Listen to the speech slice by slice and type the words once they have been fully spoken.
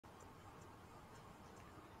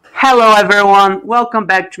Hello everyone, welcome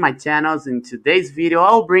back to my channels. In today's video,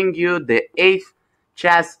 I'll bring you the 8th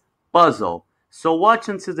chess puzzle. So watch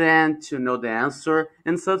until the end to know the answer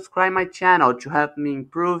and subscribe my channel to help me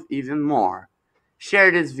improve even more.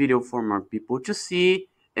 Share this video for more people to see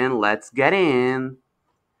and let's get in.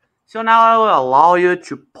 So now I will allow you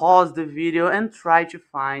to pause the video and try to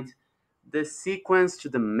find the sequence to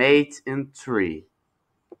the mate in 3.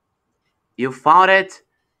 You found it?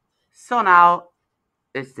 So now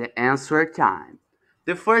it's the answer time.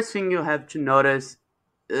 The first thing you have to notice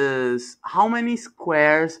is how many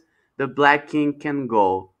squares the black king can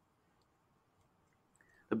go.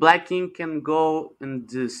 The black king can go in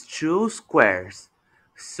these 2 squares.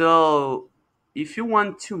 So if you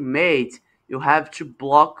want to mate, you have to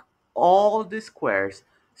block all the squares.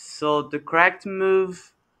 So the correct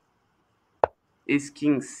move is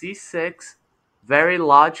king c6. Very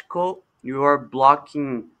logical. You are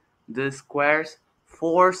blocking the squares,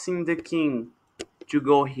 forcing the king to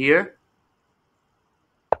go here.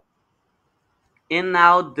 And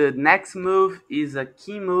now the next move is a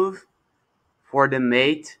key move for the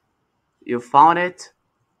mate. You found it.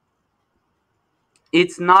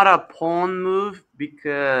 It's not a pawn move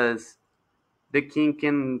because the king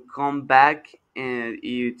can come back and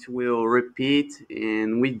it will repeat,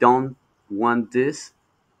 and we don't want this.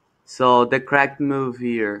 So the correct move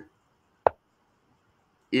here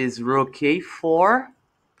is rook a4,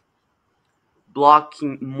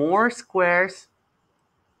 blocking more squares,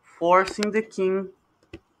 forcing the king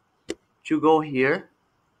to go here.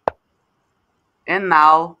 And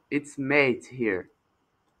now it's mate here.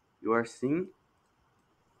 You are seeing?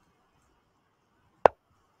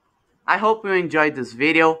 I hope you enjoyed this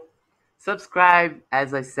video. Subscribe,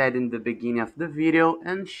 as I said in the beginning of the video,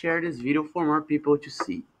 and share this video for more people to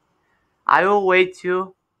see. I will wait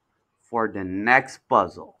you for the next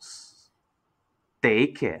puzzles.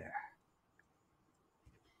 Take care.